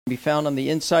be found on the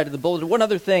inside of the bulletin. One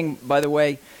other thing, by the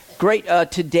way, great,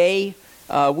 today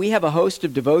we have a host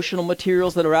of devotional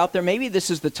materials that are out there. Maybe this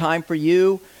is the time for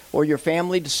you or your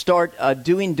family to start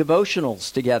doing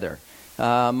devotionals together.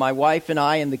 My wife and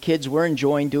I and the kids, we're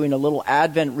enjoying doing a little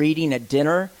Advent reading at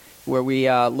dinner where we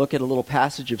look at a little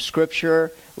passage of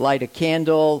Scripture, light a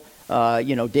candle,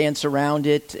 dance around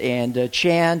it and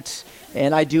chant,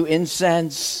 and I do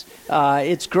incense.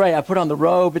 It's great. I put on the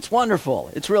robe. It's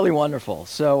wonderful. It's really wonderful.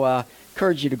 So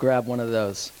encourage you to grab one of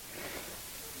those.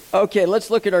 Okay, let's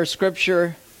look at our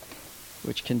Scripture,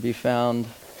 which can be found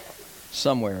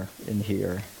somewhere in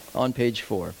here on page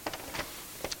 4.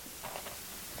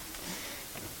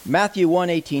 Matthew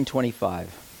 1:18-25.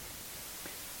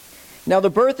 Now the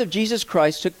birth of Jesus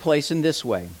Christ took place in this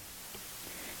way.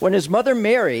 When his mother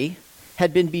Mary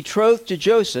had been betrothed to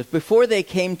Joseph, before they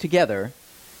came together,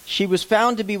 she was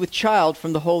found to be with child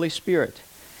from the Holy Spirit.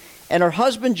 And her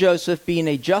husband Joseph, being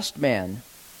a just man,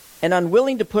 and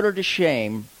unwilling to put her to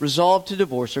shame, resolved to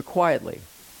divorce her quietly.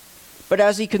 But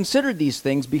as he considered these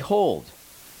things, behold,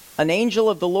 an angel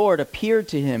of the Lord appeared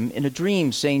to him in a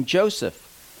dream, saying, Joseph,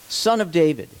 son of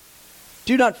David,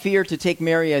 do not fear to take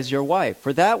Mary as your wife,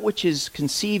 for that which is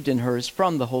conceived in her is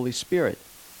from the Holy Spirit.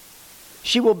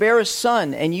 She will bear a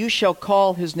son, and you shall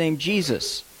call his name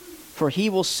Jesus, for he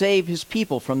will save his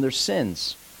people from their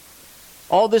sins.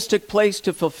 All this took place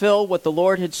to fulfill what the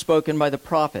Lord had spoken by the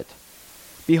prophet.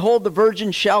 Behold, the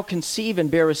virgin shall conceive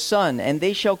and bear a son, and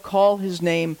they shall call his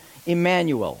name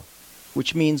Emmanuel,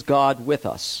 which means God with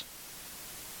us.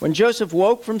 When Joseph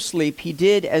woke from sleep, he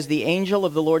did as the angel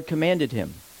of the Lord commanded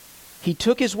him. He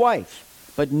took his wife,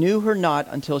 but knew her not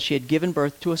until she had given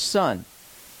birth to a son,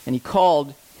 and he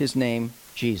called his name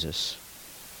Jesus.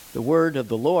 The word of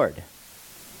the Lord.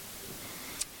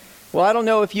 Well, I don't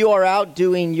know if you are out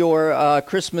doing your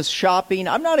Christmas shopping.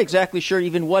 I'm not exactly sure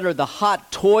even what are the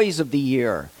hot toys of the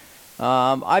year.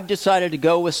 I've decided to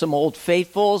go with some Old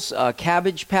Faithfuls,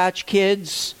 Cabbage Patch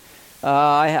Kids.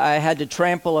 I had to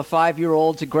trample a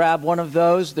 5-year-old to grab one of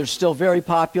those. They're still very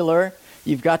popular.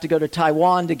 You've got to go to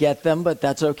Taiwan to get them, but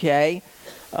that's okay.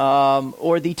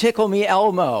 Or the Tickle Me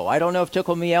Elmo. I don't know if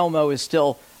Tickle Me Elmo is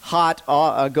still hot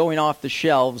going off the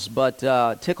shelves, but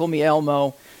Tickle Me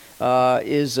Elmo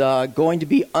is going to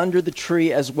be under the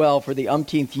tree as well for the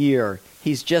umpteenth year.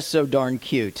 He's just so darn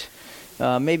cute.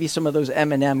 Maybe some of those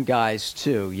M&M guys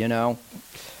too, you know.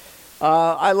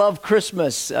 I love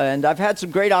Christmas, and I've had some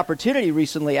great opportunity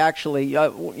recently, actually.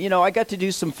 I got to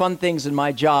do some fun things in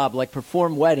my job, like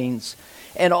perform weddings,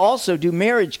 and also do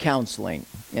marriage counseling.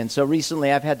 And so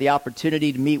recently I've had the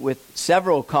opportunity to meet with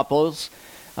several couples.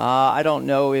 I don't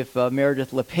know if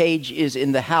Meredith LePage is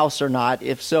in the house or not.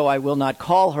 If so, I will not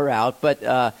call her out.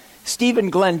 But Stephen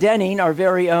Glendenning, our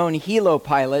very own Helo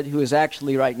pilot, who is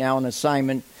actually right now on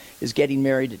assignment, is getting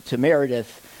married to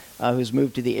Meredith, who's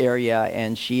moved to the area,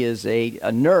 and she is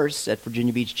a nurse at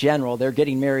Virginia Beach General. They're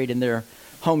getting married in their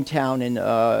hometown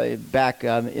back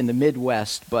in the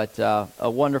Midwest, but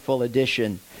a wonderful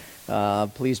addition.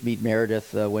 Please meet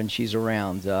Meredith when she's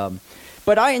around.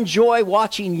 But I enjoy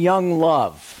watching young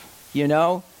love, you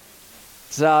know.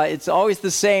 It's always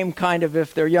the same kind of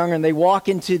if they're young and they walk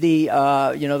into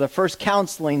the first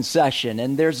counseling session,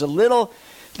 and there's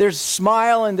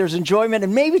smile and there's enjoyment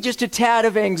and maybe just a tad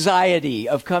of anxiety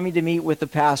of coming to meet with the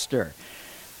pastor.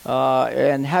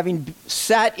 And having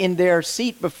sat in their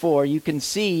seat before, you can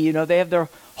see, they have their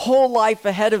whole life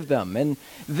ahead of them, and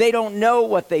they don't know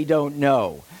what they don't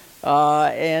know.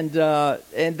 And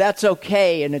that's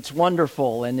okay, and it's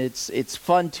wonderful, and it's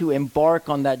fun to embark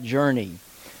on that journey.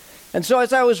 And so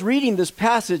as I was reading this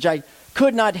passage, I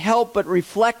could not help but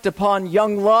reflect upon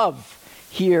young love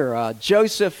here,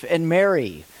 Joseph and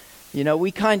Mary.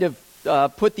 We kind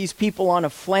of put these people on a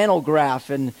flannel graph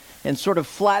and sort of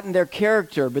flatten their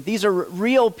character, but these are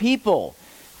real people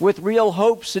with real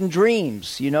hopes and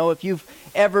dreams. If you've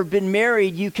ever been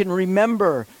married, you can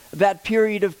remember that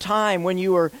period of time when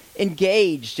you were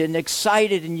engaged and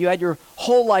excited and you had your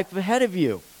whole life ahead of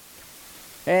you.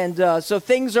 And so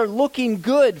things are looking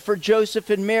good for Joseph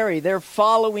and Mary. They're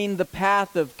following the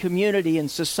path of community and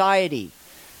society.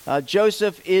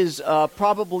 Joseph is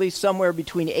probably somewhere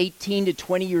between 18 to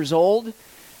 20 years old.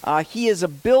 He is a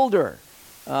builder.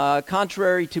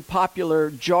 Contrary to popular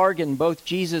jargon, both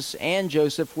Jesus and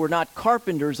Joseph were not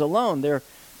carpenters alone.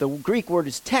 The Greek word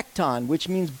is tekton, which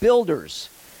means builders.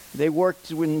 They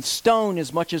worked in stone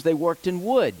as much as they worked in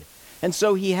wood. And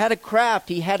so he had a craft,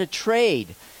 he had a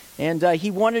trade, and he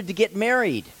wanted to get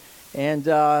married. And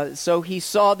so he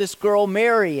saw this girl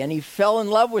Mary, and he fell in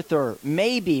love with her.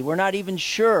 Maybe, we're not even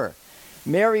sure.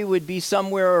 Mary would be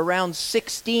somewhere around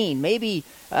 16, maybe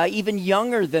even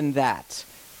younger than that.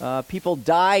 People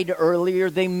died earlier.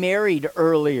 They married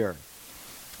earlier.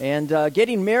 And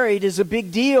getting married is a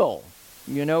big deal.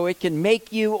 You know, it can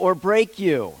make you or break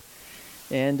you.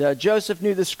 And Joseph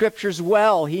knew the scriptures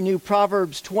well. He knew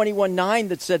Proverbs 21:9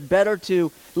 that said, better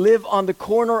to live on the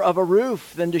corner of a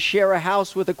roof than to share a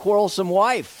house with a quarrelsome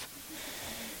wife.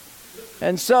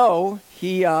 And so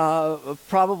he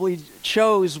probably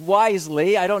chose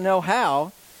wisely. I don't know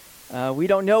how. We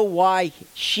don't know why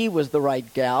she was the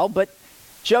right gal, but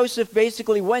Joseph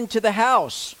basically went to the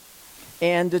house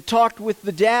and talked with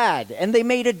the dad, and they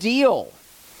made a deal.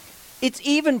 It's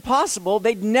even possible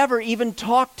they'd never even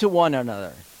talked to one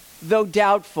another, though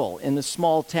doubtful in a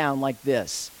small town like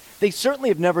this. They certainly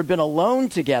have never been alone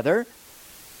together,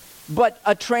 but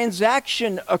a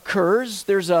transaction occurs.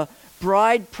 There's a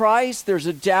bride price, there's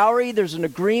a dowry, there's an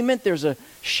agreement, there's a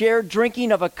shared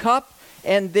drinking of a cup,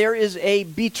 and there is a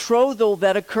betrothal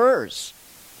that occurs.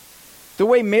 The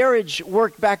way marriage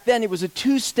worked back then, it was a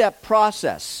two-step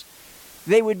process.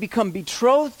 They would become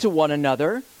betrothed to one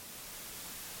another,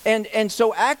 and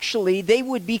so actually they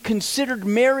would be considered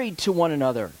married to one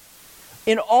another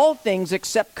in all things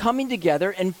except coming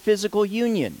together in physical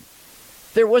union.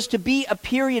 There was to be a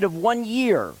period of 1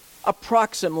 year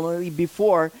approximately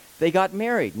before they got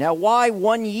married. Now, why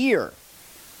 1 year?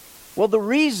 Well, the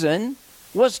reason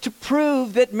was to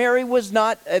prove that Mary was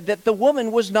not, that the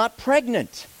woman was not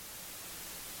pregnant.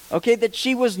 Okay, that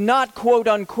she was not, quote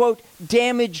unquote,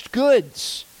 damaged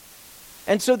goods.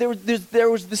 And so there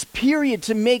was this period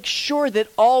to make sure that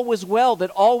all was well, that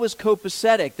all was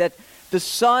copacetic, that the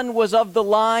son was of the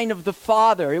line of the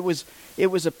father. It was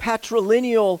a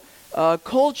patrilineal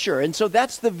culture. And so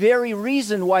that's the very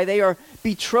reason why they are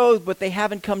betrothed, but they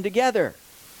haven't come together.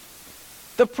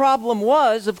 The problem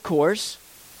was, of course,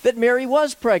 that Mary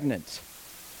was pregnant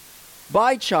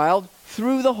by child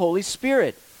through the Holy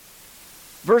Spirit.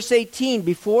 Verse 18,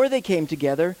 before they came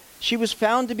together, she was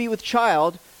found to be with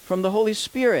child from the Holy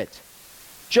Spirit,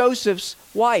 Joseph's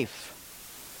wife.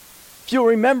 If you'll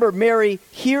remember, Mary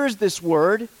hears this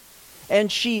word,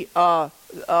 and she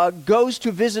goes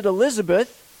to visit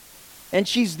Elizabeth, and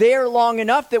she's there long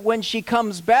enough that when she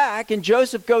comes back and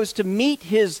Joseph goes to meet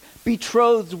his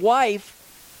betrothed wife,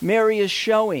 Mary is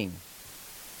showing.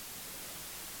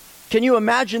 Can you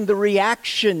imagine the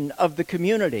reaction of the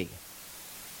community,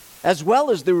 as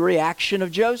well as the reaction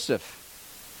of Joseph?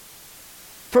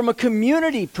 From a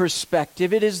community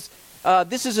perspective,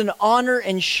 this is an honor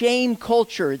and shame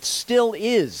culture. It still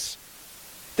is.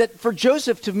 That for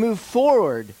Joseph to move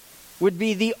forward would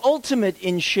be the ultimate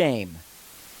in shame.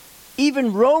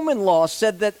 Even Roman law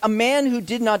said that a man who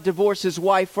did not divorce his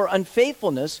wife for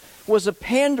unfaithfulness was a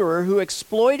panderer who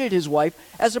exploited his wife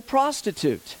as a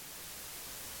prostitute.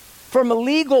 From a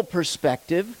legal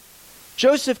perspective,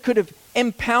 Joseph could have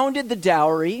impounded the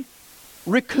dowry,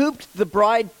 recouped the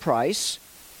bride price,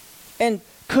 and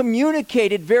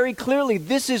communicated very clearly,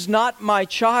 this is not my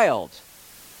child,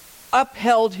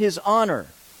 upheld his honor.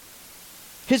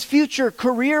 His future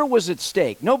career was at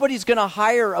stake. Nobody's going to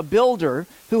hire a builder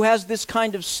who has this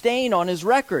kind of stain on his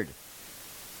record.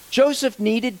 Joseph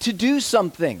needed to do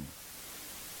something.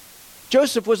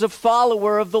 Joseph was a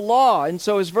follower of the law, and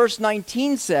so as verse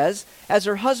 19 says, as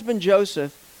her husband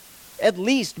Joseph, at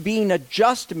least being a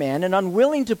just man and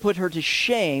unwilling to put her to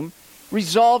shame,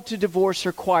 resolved to divorce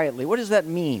her quietly. What does that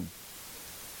mean?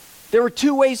 There were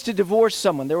two ways to divorce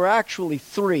someone. There were actually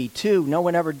two. No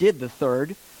one ever did the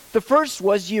third. The first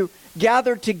was you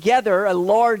gather together a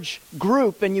large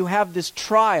group and you have this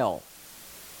trial.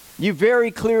 You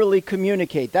very clearly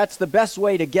communicate. That's the best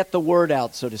way to get the word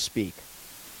out, so to speak.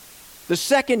 The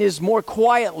second is more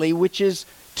quietly, which is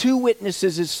 2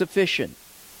 witnesses is sufficient.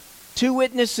 2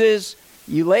 witnesses,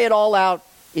 you lay it all out,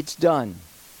 it's done.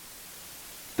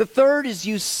 The third is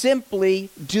you simply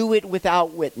do it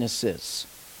without witnesses.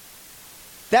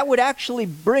 That would actually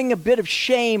bring a bit of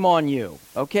shame on you,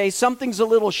 okay? Something's a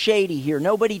little shady here.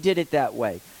 Nobody did it that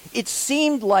way. It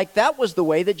seemed like that was the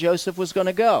way that Joseph was going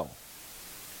to go.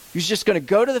 He was just going to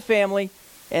go to the family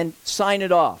and sign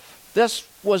it off. This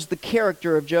was the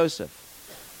character of Joseph.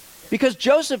 Because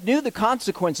Joseph knew the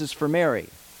consequences for Mary.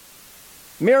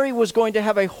 Mary was going to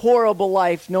have a horrible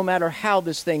life no matter how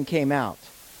this thing came out.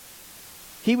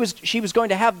 She was going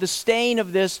to have the stain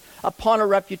of this upon her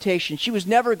reputation. She was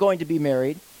never going to be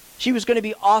married. She was going to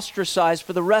be ostracized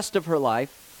for the rest of her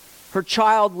life. Her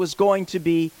child was going to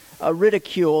be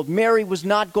ridiculed. Mary was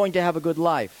not going to have a good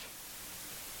life.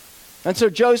 And so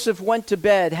Joseph went to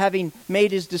bed having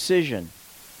made his decision.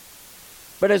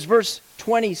 But as verse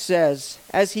 20 says,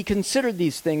 as he considered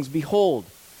these things, behold,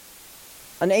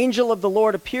 an angel of the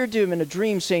Lord appeared to him in a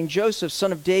dream, saying, Joseph,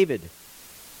 son of David,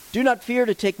 Do not fear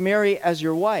to take Mary as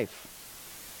your wife,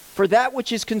 for that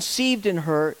which is conceived in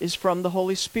her is from the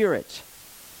Holy Spirit.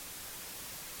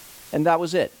 And that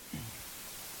was it.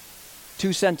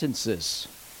 2 sentences.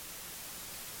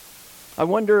 I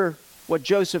wonder what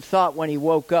Joseph thought when he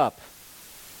woke up.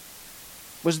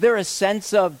 Was there a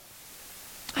sense of,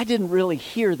 I didn't really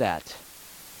hear that?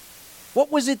 What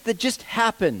was it that just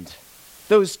happened?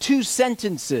 Those 2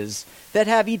 sentences that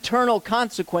have eternal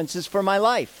consequences for my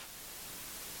life.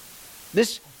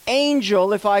 This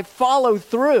angel, if I follow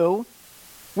through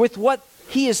with what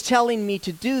he is telling me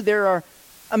to do, there are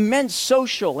immense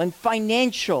social and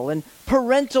financial and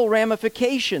parental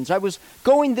ramifications. I was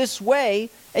going this way,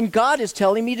 and God is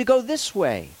telling me to go this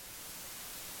way.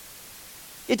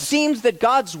 It seems that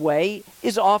God's way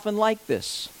is often like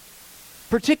this,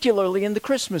 particularly in the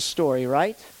Christmas story,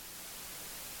 right?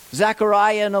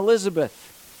 Zachariah and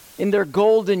Elizabeth in their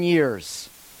golden years.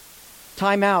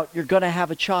 Time out, you're going to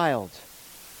have a child.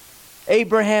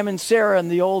 Abraham and Sarah in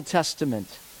the Old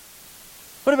Testament.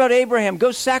 What about Abraham?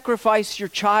 Go sacrifice your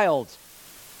child,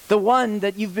 the one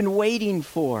that you've been waiting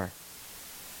for.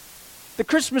 The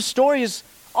Christmas story is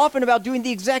often about doing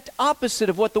the exact opposite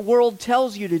of what the world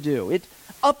tells you to do. It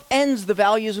upends the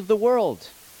values of the world.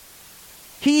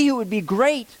 He who would be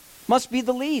great must be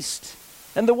the least,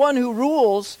 and the one who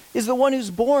rules is the one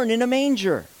who's born in a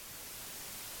manger.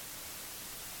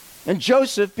 And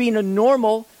Joseph, being a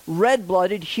normal,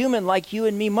 red-blooded human like you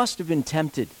and me, must have been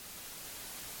tempted.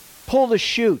 Pull the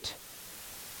chute.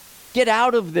 Get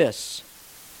out of this.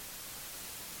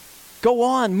 Go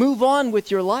on, move on with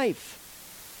your life.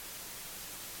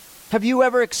 Have you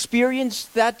ever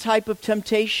experienced that type of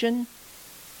temptation?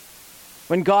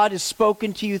 When God has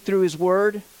spoken to you through His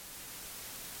Word?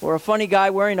 Or a funny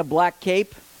guy wearing a black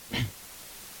cape?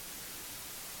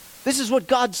 This is what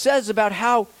God says about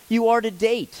how you are to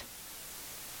date.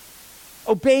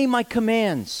 Obey my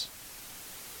commands.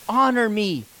 Honor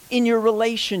me in your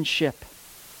relationship.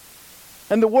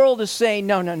 And the world is saying,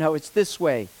 no, it's this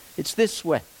way. It's this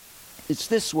way. It's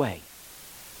this way.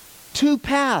 2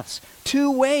 paths,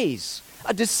 2 ways,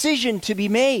 a decision to be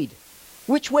made.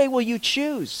 Which way will you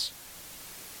choose?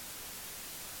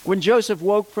 When Joseph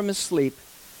woke from his sleep,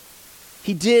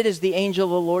 he did as the angel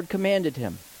of the Lord commanded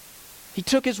him. He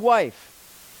took his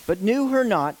wife, but knew her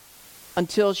not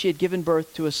until she had given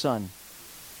birth to a son.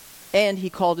 And he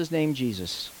called his name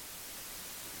Jesus.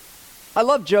 I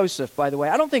love Joseph, by the way.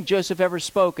 I don't think Joseph ever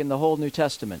spoke in the whole New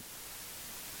Testament.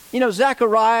 You know,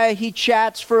 Zechariah, he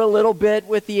chats for a little bit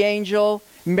with the angel.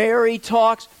 Mary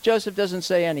talks. Joseph doesn't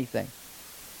say anything.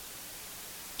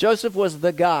 Joseph was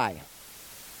the guy.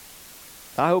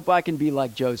 I hope I can be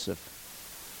like Joseph.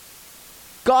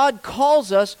 God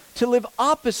calls us to live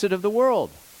opposite of the world.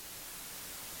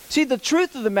 See, the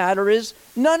truth of the matter is,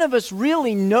 none of us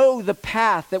really know the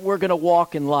path that we're going to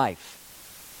walk in life.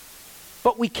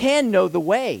 But we can know the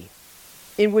way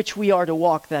in which we are to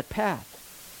walk that path.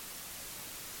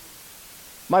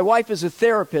 My wife is a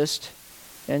therapist,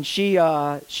 and she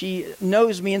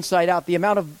knows me inside out. The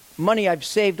amount of money I've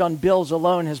saved on bills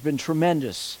alone has been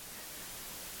tremendous.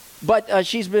 But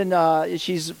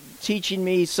she's teaching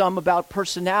me some about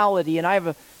personality, and I have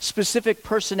a specific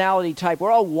personality type. We're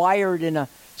all wired in a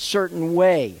certain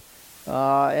way,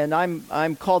 and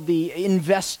I'm called the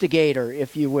investigator,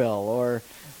 if you will,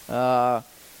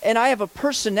 and I have a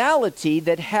personality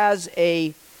that has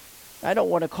I don't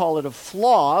want to call it a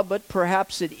flaw, but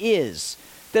perhaps it is,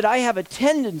 that I have a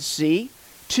tendency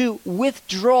to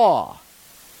withdraw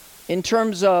in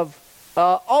terms of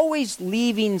always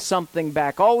leaving something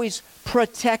back, always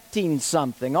protecting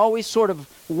something, always sort of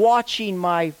watching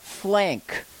my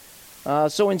flank.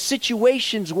 So in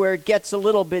situations where it gets a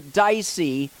little bit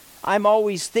dicey, I'm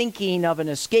always thinking of an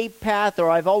escape path, or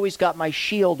I've always got my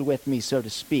shield with me, so to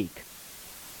speak.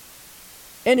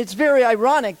 And it's very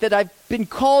ironic that I've been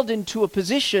called into a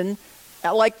position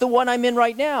like the one I'm in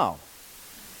right now.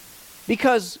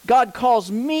 Because God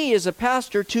calls me as a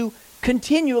pastor to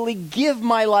continually give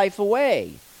my life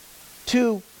away,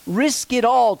 to risk it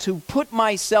all, to put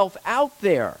myself out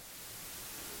there.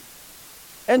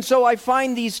 And so I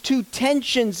find these 2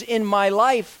 tensions in my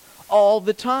life all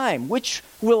the time. Which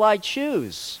will I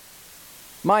choose?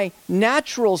 My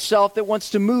natural self that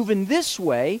wants to move in this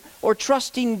way, or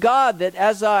trusting God that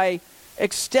as I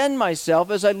extend myself,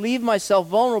 as I leave myself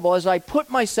vulnerable, as I put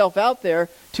myself out there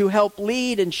to help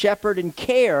lead and shepherd and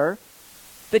care,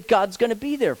 that God's going to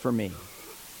be there for me.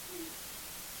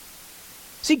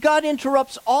 See, God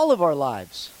interrupts all of our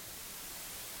lives.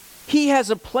 He has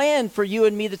a plan for you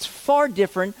and me that's far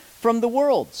different from the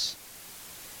world's.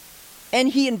 And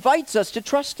He invites us to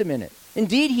trust Him in it.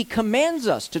 Indeed, He commands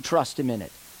us to trust Him in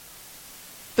it.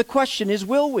 The question is,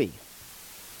 will we?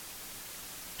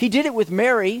 He did it with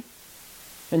Mary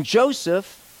and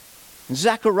Joseph and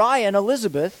Zechariah and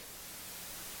Elizabeth.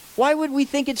 Why would we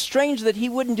think it's strange that he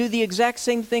wouldn't do the exact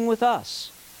same thing with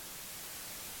us?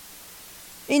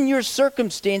 In your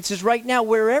circumstances right now,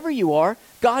 wherever you are,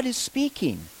 God is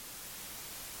speaking.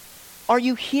 Are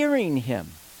you hearing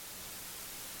him?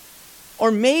 Or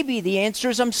maybe the answer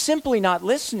is, I'm simply not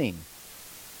listening.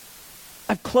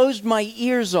 I've closed my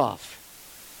ears off.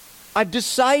 I've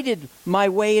decided my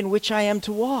way in which I am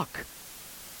to walk.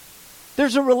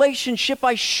 There's a relationship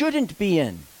I shouldn't be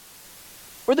in.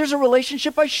 Or there's a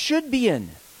relationship I should be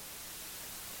in.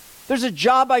 There's a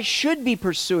job I should be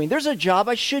pursuing. There's a job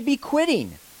I should be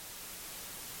quitting.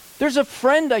 There's a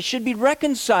friend I should be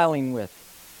reconciling with.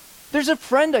 There's a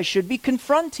friend I should be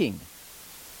confronting.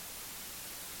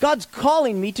 God's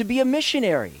calling me to be a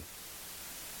missionary.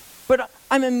 But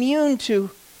I'm immune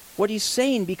to what he's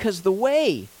saying because the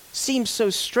way seems so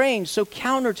strange, so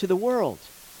counter to the world.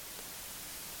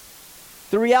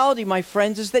 The reality, my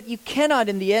friends, is that you cannot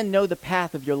in the end know the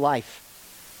path of your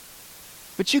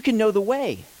life. But you can know the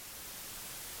way.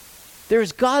 There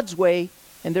is God's way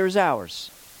and there is ours.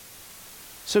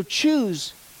 So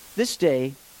choose this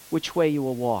day which way you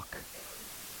will walk.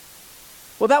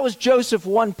 Well, that was Joseph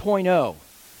 1.0.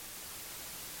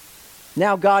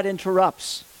 Now God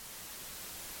interrupts.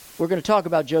 We're going to talk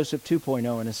about Joseph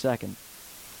 2.0 in a second.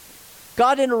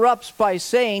 God interrupts by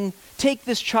saying, take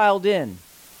this child in.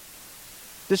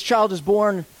 This child is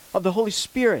born of the Holy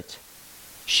Spirit.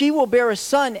 She will bear a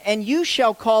son, and you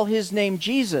shall call his name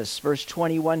Jesus, verse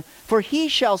 21, for he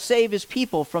shall save his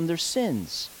people from their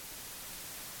sins.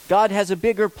 God has a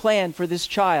bigger plan for this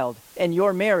child and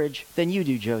your marriage than you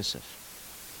do,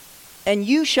 Joseph. And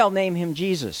you shall name him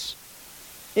Jesus.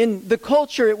 In the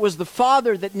culture, it was the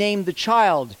father that named the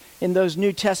child in those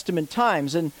New Testament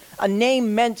times, and a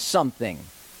name meant something.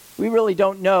 We really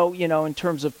don't know, in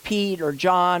terms of Pete or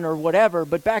John or whatever,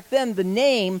 but back then the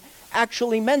name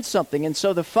actually meant something. And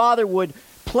so the father would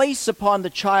place upon the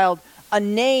child a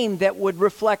name that would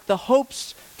reflect the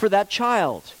hopes for that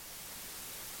child.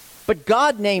 But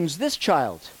God names this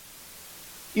child.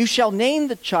 You shall name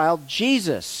the child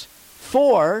Jesus,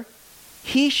 for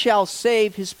he shall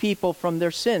save his people from their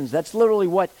sins. That's literally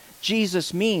what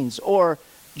Jesus means. Or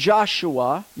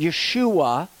Joshua,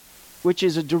 Yeshua, which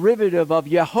is a derivative of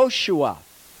Yehoshua,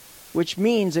 which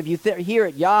means, if you hear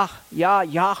it,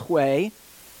 Yahweh,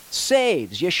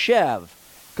 saves, Yeshev.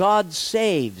 God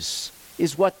saves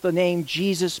is what the name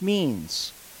Jesus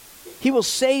means. He will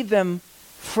save them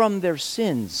from their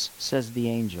sins, says the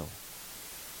angel.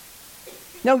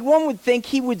 Now, one would think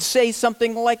he would say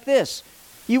something like this.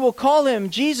 You will call him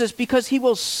Jesus because he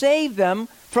will save them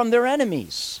from their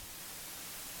enemies.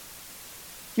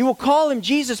 You will call him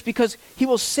Jesus because he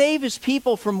will save his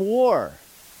people from war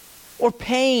or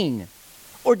pain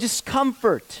or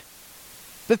discomfort.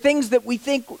 The things that we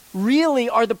think really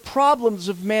are the problems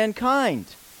of mankind.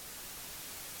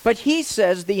 But he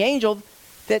says, the angel,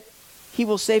 that he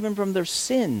will save them from their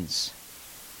sins.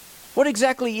 What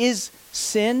exactly is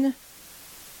sin?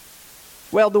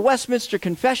 Well, the Westminster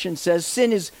Confession says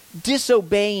sin is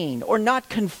disobeying or not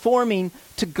conforming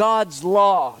to God's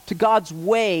law, to God's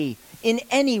way in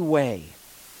any way.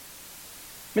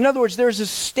 In other words, there's a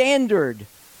standard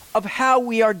of how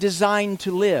we are designed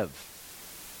to live.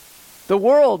 The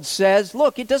world says,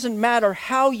 look, it doesn't matter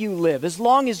how you live as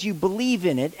long as you believe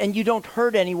in it and you don't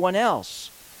hurt anyone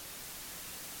else.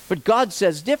 But God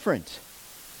says different.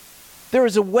 There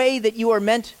is a way that you are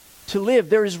meant to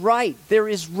live. There is right. There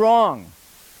is wrong.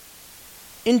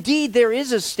 Indeed, there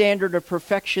is a standard of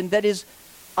perfection that is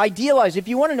idealized. If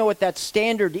you want to know what that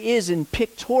standard is in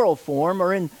pictorial form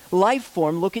or in life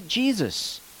form, look at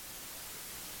Jesus.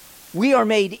 We are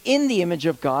made in the image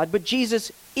of God, but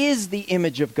Jesus is the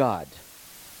image of God.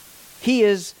 He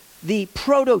is the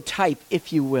prototype,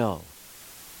 if you will.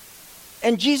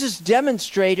 And Jesus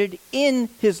demonstrated in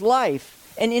his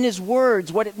life and in his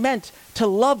words what it meant to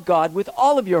love God with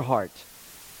all of your heart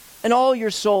and all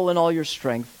your soul and all your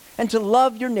strength, and to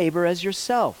love your neighbor as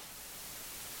yourself.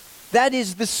 That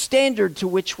is the standard to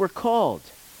which we're called.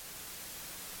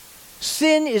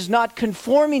 Sin is not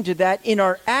conforming to that in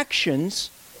our actions,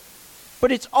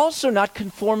 but it's also not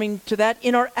conforming to that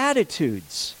in our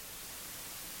attitudes.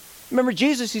 Remember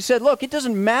Jesus, he said, look, it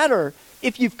doesn't matter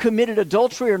if you've committed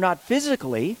adultery or not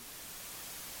physically.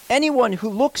 Anyone who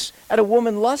looks at a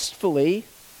woman lustfully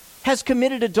has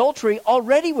committed adultery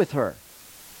already with her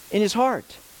in his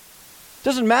heart.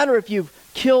 Doesn't matter if you've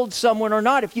killed someone or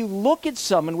not. If you look at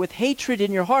someone with hatred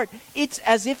in your heart, it's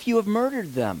as if you have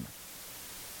murdered them.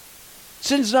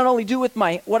 Sin does not only do with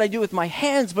what I do with my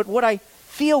hands, but what I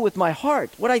feel with my heart,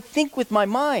 what I think with my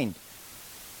mind.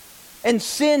 And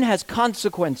sin has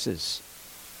consequences.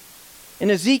 In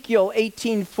Ezekiel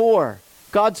 18:4,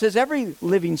 God says, every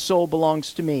living soul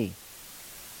belongs to me,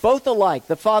 both alike,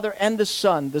 the Father and the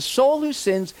Son. The soul who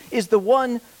sins is the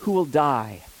one who will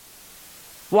die.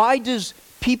 Why do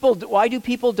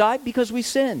people die? Because we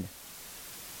sin.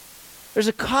 There's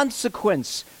a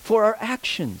consequence for our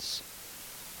actions.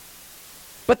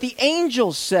 But the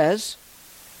angel says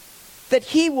that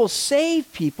he will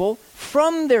save people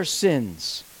from their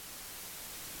sins.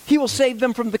 He will save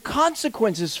them from the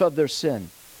consequences of their sin.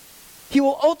 He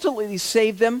will ultimately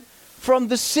save them from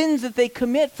the sins that they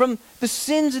commit, from the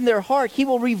sins in their heart. He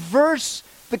will reverse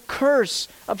the curse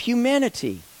of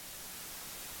humanity.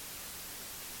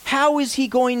 How is he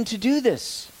going to do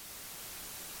this?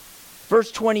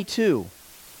 Verse 22.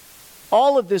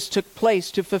 All of this took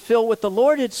place to fulfill what the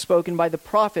Lord had spoken by the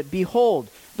prophet. Behold,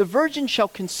 the virgin shall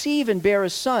conceive and bear a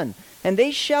son, and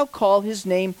they shall call his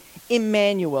name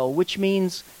Emmanuel, which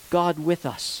means God with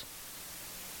us.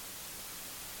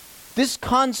 This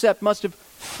concept must have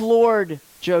floored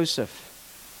Joseph.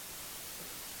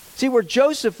 See, where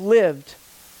Joseph lived,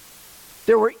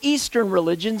 there were Eastern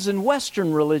religions and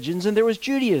Western religions, and there was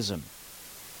Judaism.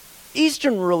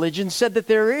 Eastern religion said that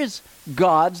there is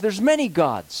gods, there's many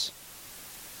gods.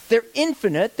 They're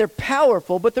infinite, they're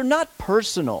powerful, but they're not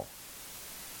personal.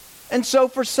 And so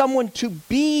for someone to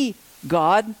be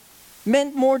God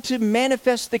meant more to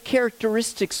manifest the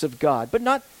characteristics of God, but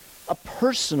not a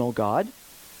personal God.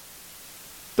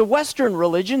 The Western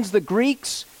religions, the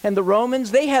Greeks and the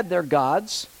Romans, they had their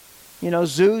gods.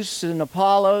 Zeus and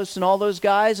Apollos and all those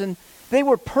guys, and they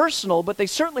were personal, but they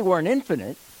certainly weren't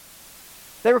infinite.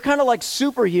 They were kind of like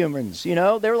superhumans,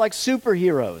 they were like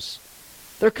superheroes.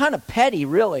 They're kind of petty,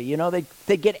 really,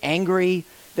 they'd get angry,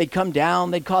 they'd come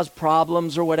down, they'd cause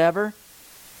problems or whatever.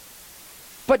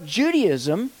 But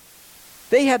Judaism,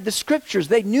 they had the scriptures.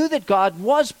 They knew that God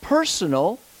was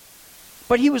personal,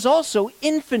 but he was also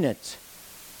infinite.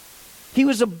 He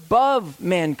was above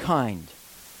mankind.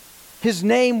 His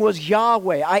name was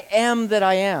Yahweh, I am that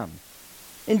I am.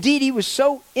 Indeed, he was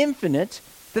so infinite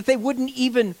that they wouldn't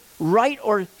even write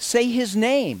or say his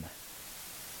name.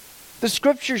 The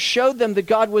scriptures showed them that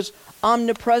God was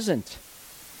omnipresent.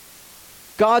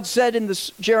 God said in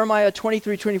Jeremiah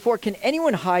 23:24, "Can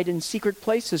anyone hide in secret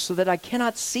places so that I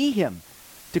cannot see him,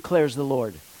 declares the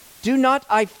Lord. Do not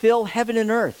I fill heaven and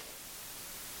earth?"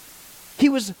 He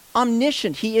was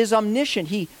omniscient. He is omniscient.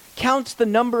 He counts the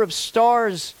number of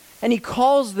stars and he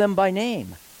calls them by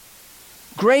name.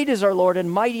 Great is our Lord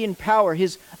and mighty in power.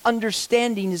 His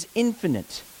understanding is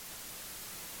infinite.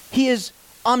 He is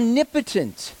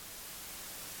omnipotent.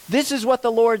 This is what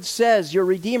the Lord says, your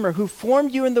Redeemer, who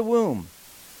formed you in the womb.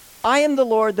 I am the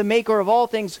Lord, the maker of all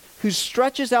things, who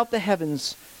stretches out the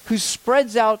heavens, who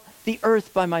spreads out the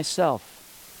earth by myself.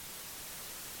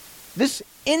 This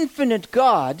infinite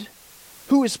God,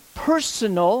 who is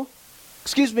impersonal,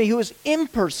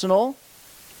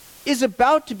 is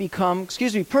about to become,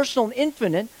 personal and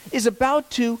infinite, is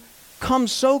about to come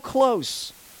so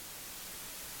close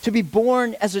to be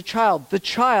born as a child, the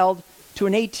child to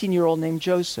an 18-year-old named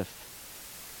Joseph.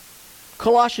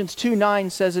 Colossians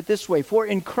 2:9 says it this way, "For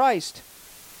in Christ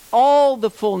all the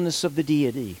fullness of the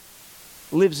deity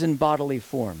lives in bodily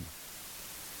form."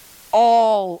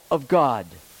 All of God,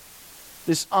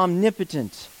 this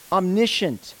omnipotent,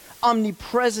 omniscient,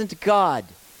 omnipresent God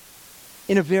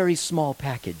in a very small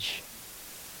package.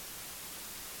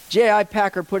 J.I.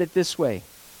 Packer put it this way,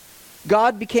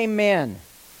 God became man.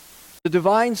 The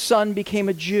divine Son became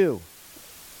a Jew.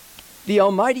 The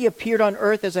Almighty appeared on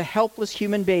earth as a helpless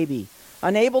human baby,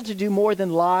 unable to do more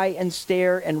than lie and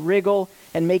stare and wriggle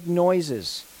and make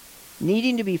noises,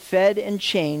 needing to be fed and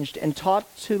changed and taught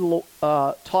to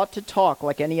talk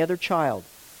like any other child.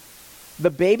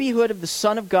 The babyhood of the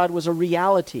Son of God was a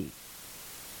reality.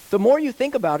 The more you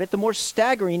think about it, the more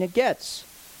staggering it gets.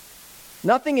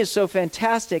 Nothing is so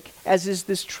fantastic as is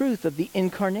this truth of the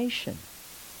incarnation.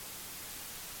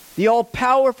 The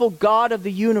all-powerful God of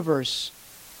the universe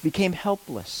became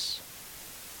helpless.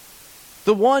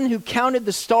 The one who counted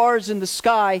the stars in the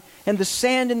sky and the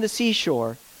sand in the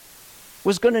seashore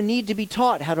was going to need to be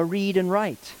taught how to read and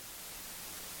write.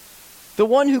 The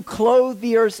one who clothed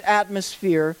the earth's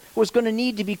atmosphere was going to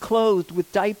need to be clothed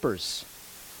with diapers.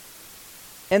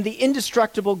 And the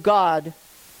indestructible God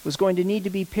was going to need to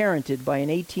be parented by an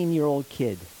 18-year-old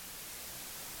kid.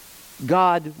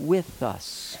 God with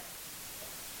us.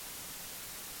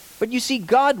 But you see,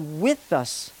 God with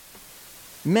us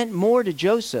meant more to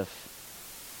Joseph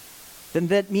than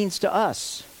that means to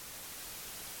us.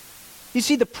 You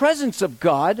see, the presence of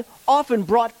God often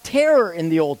brought terror in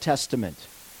the Old Testament.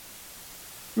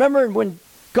 Remember when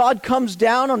God comes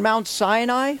down on Mount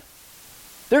Sinai?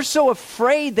 They're so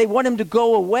afraid they want him to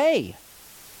go away.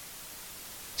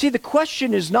 See, the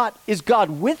question is not, is God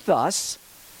with us,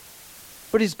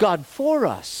 but is God for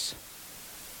us?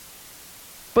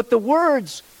 But the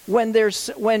words, when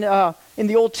in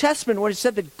the Old Testament, when it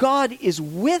said that God is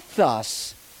with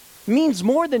us, means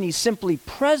more than he's simply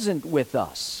present with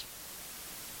us.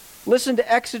 Listen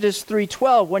to Exodus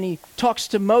 3:12 when he talks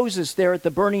to Moses there at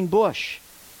the burning bush.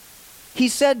 He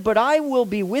said, "But I will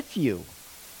be with you,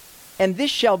 and this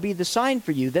shall be the sign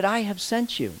for you that I have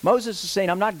sent you." Moses is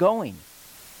saying, I'm not going.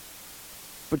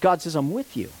 But God says, I'm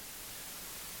with you.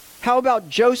 How about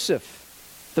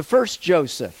Joseph, the first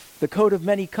Joseph, the coat of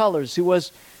many colors, who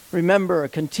was, remember,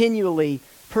 continually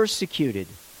persecuted?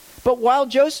 But while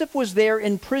Joseph was there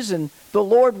in prison, the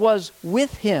Lord was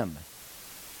with him,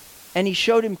 and he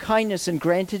showed him kindness and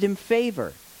granted him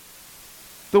favor.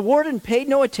 The warden paid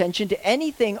no attention to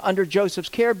anything under Joseph's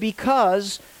care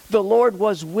because the Lord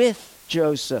was with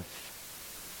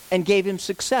Joseph and gave him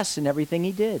success in everything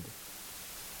he did.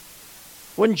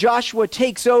 When Joshua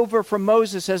takes over from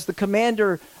Moses as the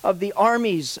commander of the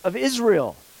armies of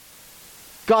Israel,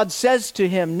 God says to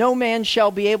him, "No man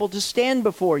shall be able to stand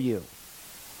before you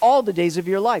all the days of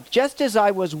your life. Just as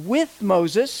I was with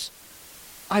Moses,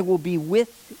 I will be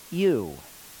with you.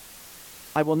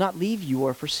 I will not leave you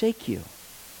or forsake you."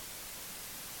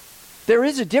 There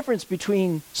is a difference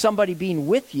between somebody being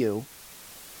with you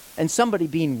and somebody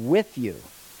being with you.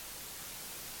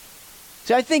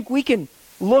 See, I think we can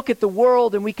look at the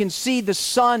world and we can see the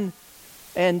sun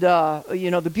and,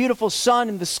 the beautiful sun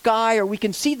in the sky, or we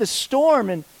can see the storm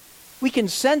and we can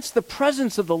sense the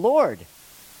presence of the Lord.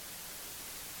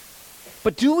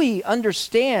 But do we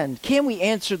understand, can we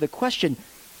answer the question,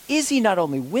 is he not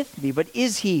only with me, but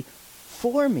is he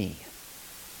for me?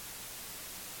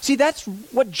 See, that's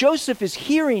what Joseph is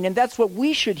hearing, and that's what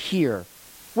we should hear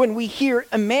when we hear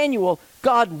Emmanuel,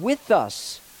 God with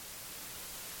us.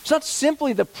 It's not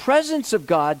simply the presence of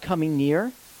God coming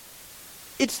near.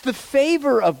 It's the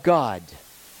favor of God.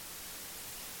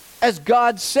 As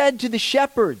God said to the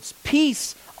shepherds,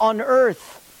 "Peace on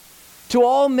earth to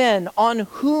all men on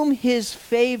whom his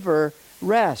favor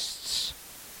rests."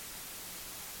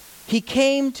 He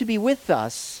came to be with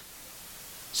us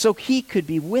so he could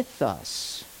be with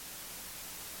us.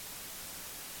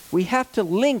 We have to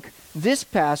link this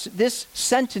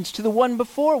sentence to the one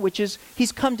before, which is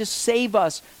he's come to save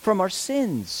us from our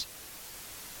sins.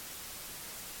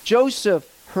 Joseph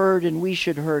heard, and we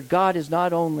should hear, God is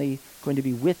not only going to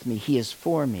be with me, he is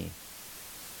for me.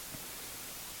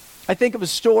 I think of a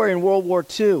story in World War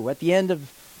II at the end of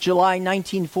July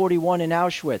 1941 in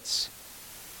Auschwitz.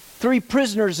 3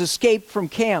 prisoners escaped from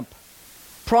camp,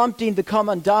 prompting the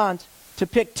commandant to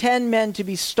pick 10 men to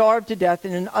be starved to death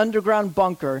in an underground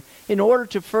bunker in order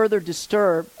to further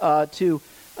deter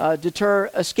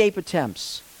escape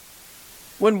attempts.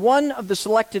 When one of the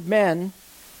selected men,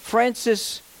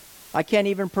 Francis, I can't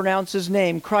even pronounce his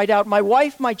name, cried out, "My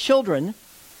wife, my children,"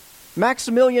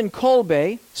 Maximilian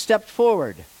Kolbe stepped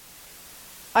forward.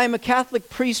 "I am a Catholic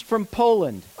priest from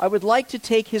Poland. I would like to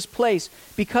take his place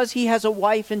because he has a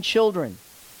wife and children."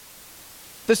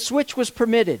 The switch was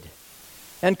permitted,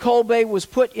 and Kolbe was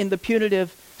put in the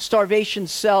punitive starvation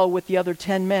cell with the other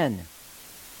 10 men.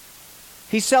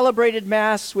 He celebrated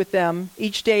Mass with them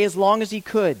each day as long as he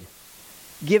could,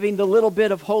 giving the little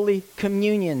bit of Holy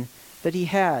Communion that he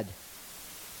had.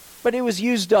 But it was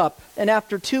used up, and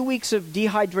after 2 weeks of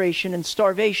dehydration and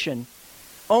starvation,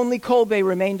 only Kolbe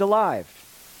remained alive.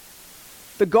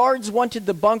 The guards wanted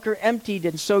the bunker emptied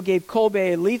and so gave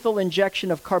Kolbe a lethal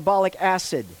injection of carbolic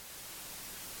acid.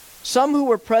 Some who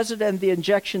were present at the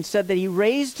injection said that he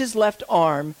raised his left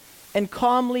arm and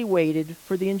calmly waited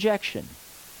for the injection.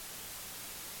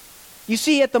 You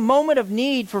see, at the moment of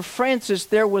need for Francis,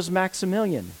 there was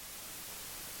Maximilian.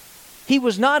 He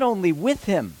was not only with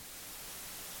him,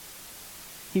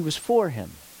 he was for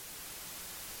him.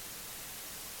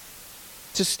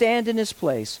 To stand in his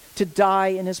place, to die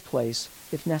in his place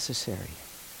if necessary.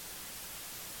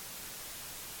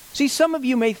 See, some of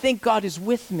you may think God is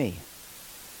with me,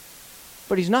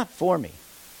 but he's not for me.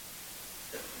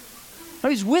 No,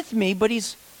 he's with me, but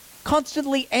he's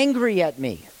constantly angry at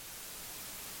me.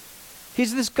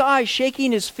 He's this guy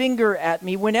shaking his finger at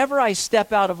me whenever I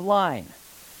step out of line.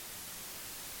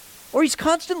 Or he's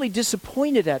constantly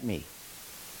disappointed at me.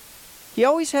 He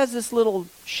always has this little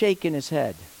shake in his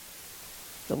head.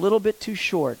 A little bit too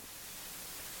short.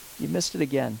 You missed it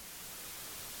again.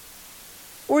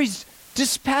 Or he's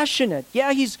dispassionate.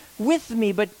 Yeah, he's with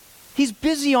me, but He's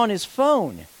busy on his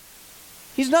phone.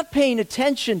 He's not paying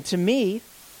attention to me.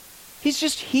 He's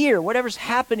just here. Whatever's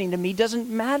happening to me doesn't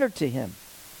matter to him.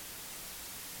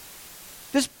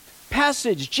 This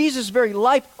passage, Jesus' very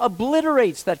life,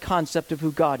 obliterates that concept of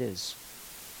who God is.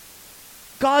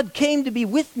 God came to be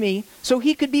with me so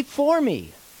he could be for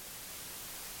me.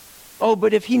 Oh,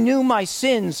 but if he knew my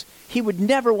sins, he would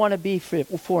never want to be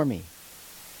for me.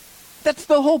 That's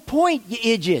the whole point, you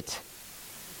idiot.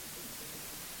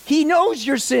 He knows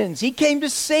your sins. He came to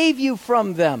save you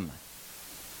from them.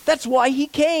 That's why he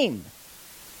came.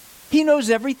 He knows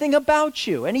everything about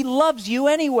you, and he loves you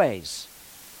anyways.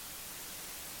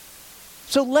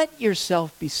 So let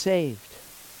yourself be saved.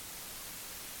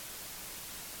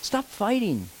 Stop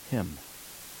fighting him.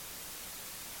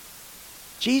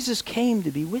 Jesus came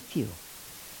to be with you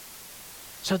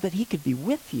so that he could be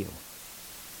with you.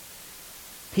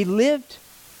 He lived,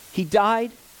 he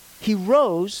died, he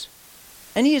rose,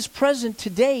 and he is present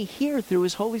today here through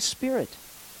his Holy Spirit.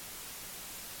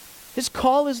 His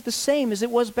call is the same as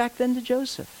it was back then to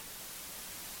Joseph.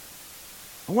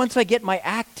 Once I get my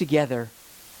act together,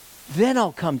 then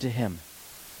I'll come to him.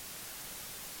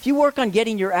 If you work on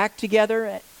getting your act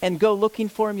together and go looking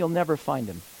for him, you'll never find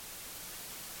him.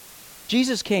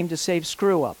 Jesus came to save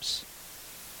screw-ups.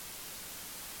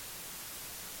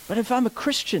 But if I'm a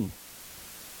Christian,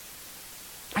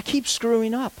 I keep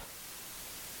screwing up.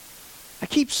 I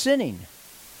keep sinning.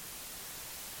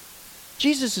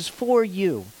 Jesus is for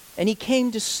you, and he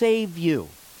came to save you.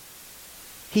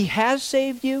 He has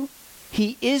saved you,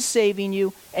 he is saving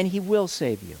you, and he will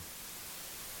save you.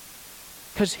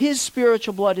 Because his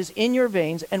spiritual blood is in your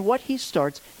veins, and what he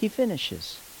starts, he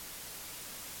finishes.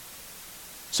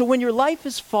 So when your life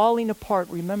is falling apart,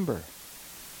 remember,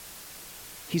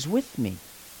 he's with me.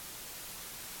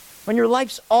 When your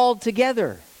life's all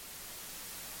together,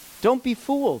 don't be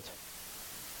fooled.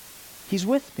 He's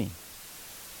with me.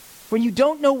 When you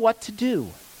don't know what to do,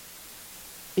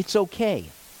 it's okay,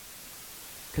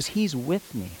 because he's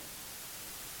with me.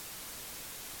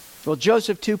 Well,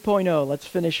 Joseph 2.0, let's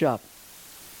finish up.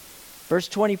 Verse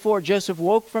 24, Joseph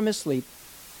woke from his sleep.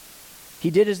 He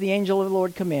did as the angel of the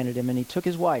Lord commanded him, and he took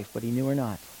his wife, but he knew her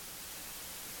not.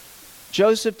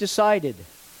 Joseph decided,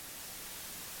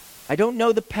 I don't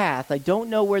know the path, I don't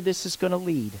know where this is going to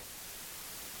lead,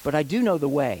 but I do know the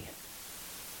way.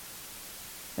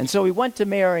 And so he went to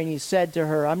Mary and he said to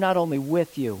her, I'm not only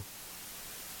with you,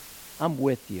 I'm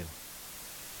with you.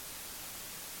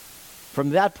 From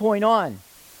that point on,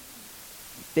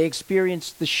 they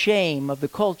experienced the shame of the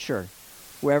culture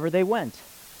wherever they went.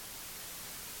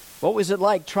 What was it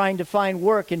like trying to find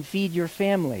work and feed your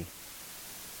family?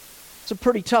 It's a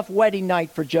pretty tough wedding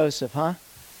night for Joseph, huh?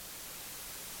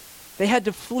 They had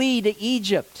to flee to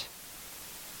Egypt.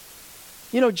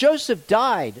 You know, Joseph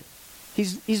died.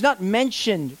 He's not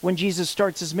mentioned when Jesus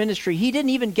starts his ministry. He didn't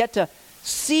even get to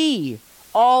see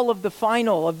all of the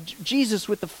final of Jesus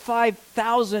with the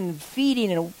 5,000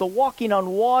 feeding and the walking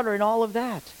on water and all of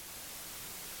that.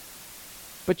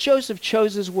 But Joseph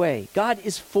chose his way. God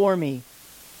is for me,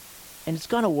 and it's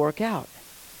going to work out.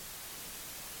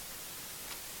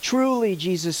 Truly,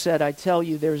 Jesus said, I tell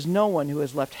you, there is no one who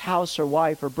has left house or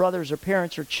wife or brothers or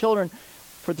parents or children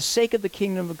for the sake of the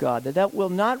kingdom of God, that will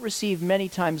not receive many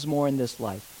times more in this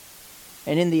life,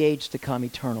 and in the age to come,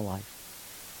 eternal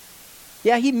life.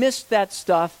 Yeah, he missed that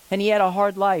stuff, and he had a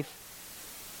hard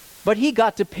life, but he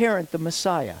got to parent the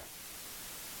Messiah.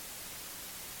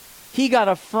 He got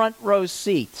a front row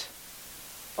seat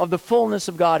of the fullness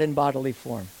of God in bodily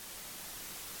form.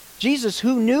 Jesus,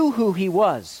 who knew who he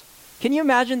was, can you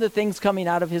imagine the things coming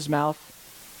out of his mouth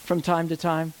from time to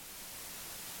time?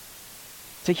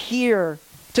 To hear,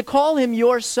 to call him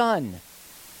your son,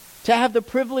 to have the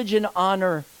privilege and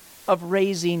honor of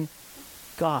raising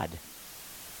God.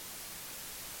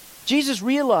 Joseph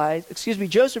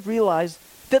realized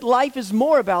that life is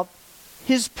more about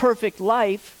his perfect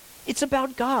life. It's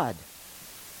about God.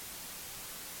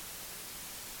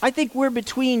 I think we're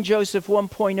between Joseph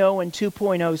 1.0 and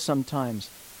 2.0 sometimes.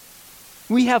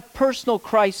 We have personal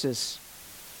crisis.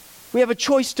 We have a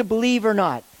choice to believe or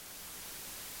not.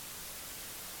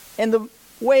 And the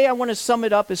way I want to sum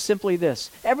it up is simply this.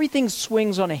 Everything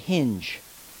swings on a hinge.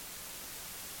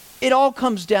 It all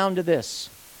comes down to this.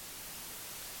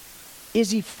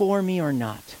 Is he for me or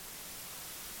not?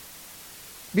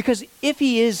 Because if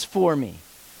he is for me,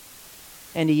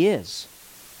 and he is,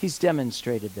 he's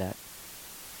demonstrated that,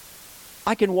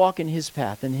 I can walk in his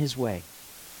path, in his way.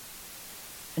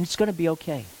 And it's going to be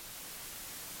okay.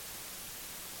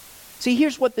 See,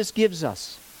 here's what this gives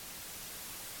us.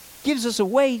 Gives us a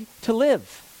way to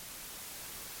live.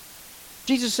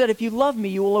 Jesus said, if you love me,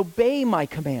 you will obey my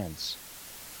commands.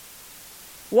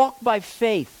 Walk by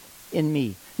faith in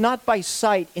me, not by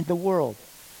sight in the world.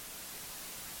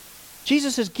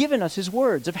 Jesus has given us his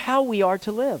words of how we are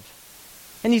to live.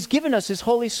 And he's given us his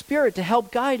Holy Spirit to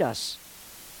help guide us.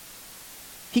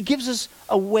 He gives us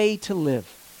a way to live.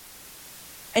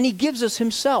 And he gives us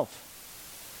himself.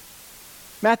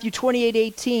 Matthew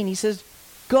 28:18, he says,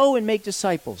 go and make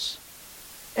disciples.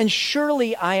 And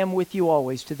surely I am with you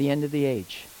always to the end of the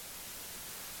age.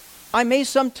 I may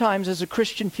sometimes as a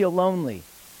Christian feel lonely,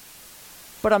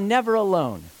 but I'm never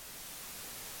alone.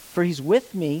 For he's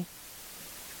with me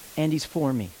and he's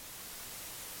for me.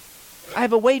 I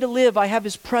have a way to live, I have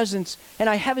his presence, and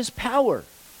I have his power.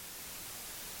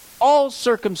 All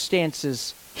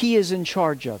circumstances he is in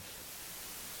charge of.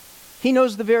 He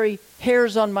knows the very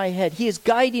hairs on my head. He is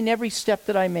guiding every step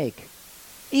that I make,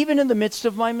 even in the midst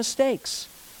of my mistakes.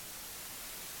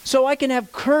 So I can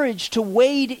have courage to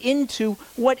wade into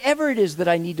whatever it is that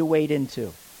I need to wade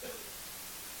into,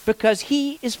 because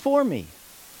he is for me.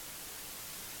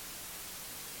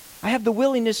 I have the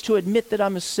willingness to admit that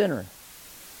I'm a sinner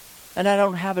and I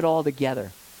don't have it all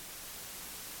together.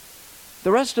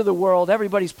 The rest of the world,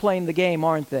 everybody's playing the game,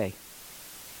 aren't they?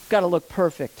 Got to look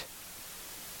perfect.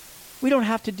 We don't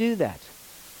have to do that.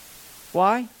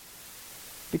 Why?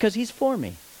 Because he's for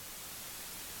me.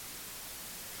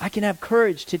 I can have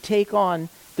courage to take on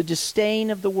the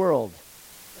disdain of the world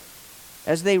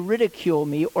as they ridicule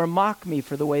me or mock me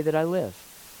for the way that I live.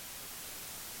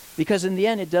 Because in the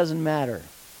end, it doesn't matter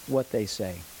what they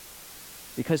say,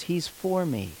 because he's for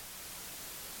me.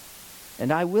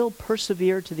 And I will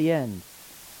persevere to the end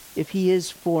if he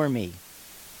is for me,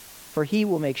 for he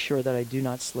will make sure that I do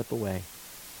not slip away.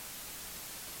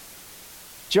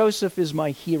 Joseph is my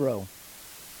hero.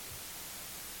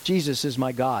 Jesus is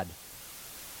my God.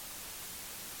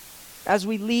 As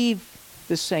we leave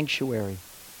this sanctuary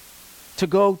to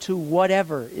go to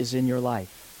whatever is in your life,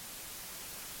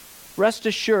 rest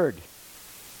assured,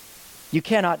 you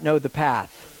cannot know the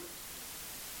path.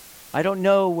 I don't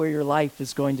know where your life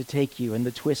is going to take you and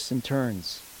the twists and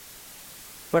turns,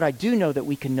 but I do know that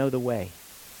we can know the way.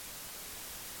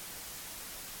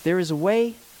 There is a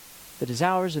way that is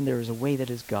ours, and there is a way that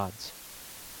is God's.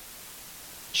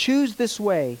 Choose this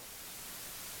way,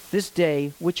 this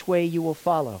day, which way you will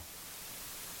follow.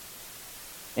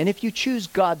 And if you choose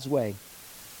God's way,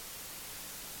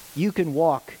 you can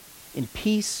walk in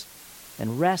peace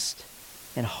and rest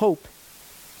and hope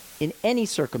in any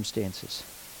circumstances.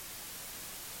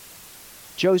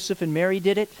 Joseph and Mary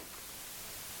did it,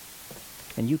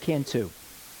 and you can too.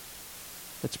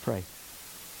 Let's pray.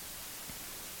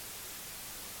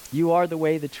 You are the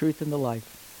way, the truth, and the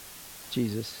life,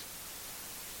 Jesus.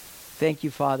 Thank you,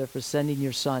 Father, for sending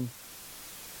your Son,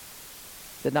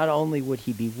 that not only would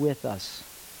he be with us,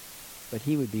 but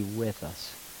he would be with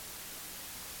us.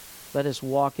 Let us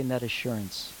walk in that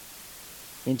assurance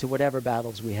into whatever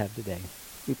battles we have today.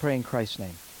 We pray in Christ's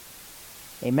name.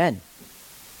 Amen.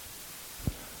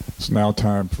 It's now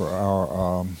time for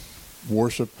our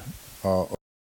worship.